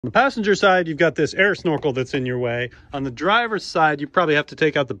On the passenger side, you've got this air snorkel that's in your way. On the driver's side, you probably have to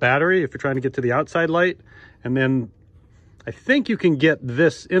take out the battery if you're trying to get to the outside light. And then I think you can get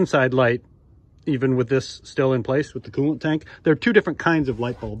this inside light even with this still in place with the coolant tank. There are two different kinds of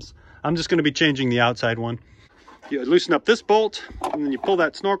light bulbs. I'm just going to be changing the outside one. You loosen up this bolt and then you pull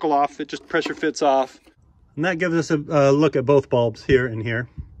that snorkel off. It just pressure fits off. And that gives us a look at both bulbs here and here.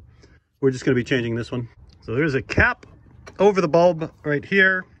 We're just going to be changing this one. So there's a cap over the bulb right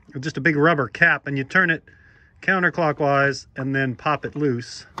here, just a big rubber cap, and you turn it counterclockwise and then pop it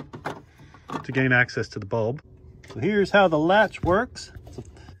loose to gain access to the bulb. So here's how the latch works. So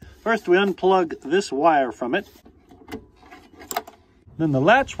first we unplug this wire from it. Then the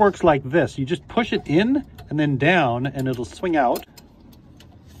latch works like this. You just push it in and then down and it'll swing out.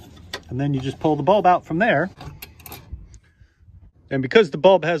 And then you just pull the bulb out from there. And because the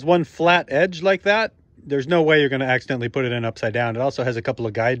bulb has one flat edge like that, there's no way you're going to accidentally put it in upside down. It also has a couple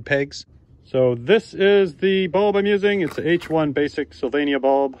of guide pegs. So this is the bulb I'm using. It's a H1 basic Sylvania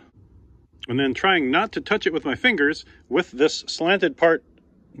bulb. And then trying not to touch it with my fingers, with this slanted part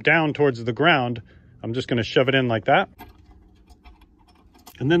down towards the ground, I'm just going to shove it in like that.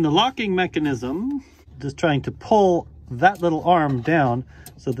 And then the locking mechanism, just trying to pull that little arm down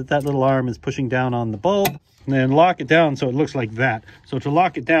so that that little arm is pushing down on the bulb. And then lock it down so it looks like that. So to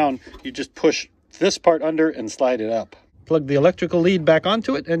lock it down, you just push this part under and slide it up. Plug the electrical lead back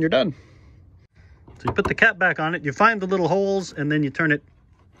onto it and you're done. So you put the cap back on it, you find the little holes, and then you turn it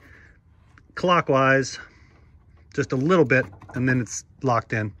clockwise just a little bit, and then it's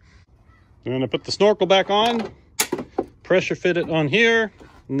locked in. I'm gonna put the snorkel back on, pressure fit it on here,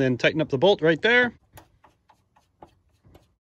 and then tighten up the bolt right there.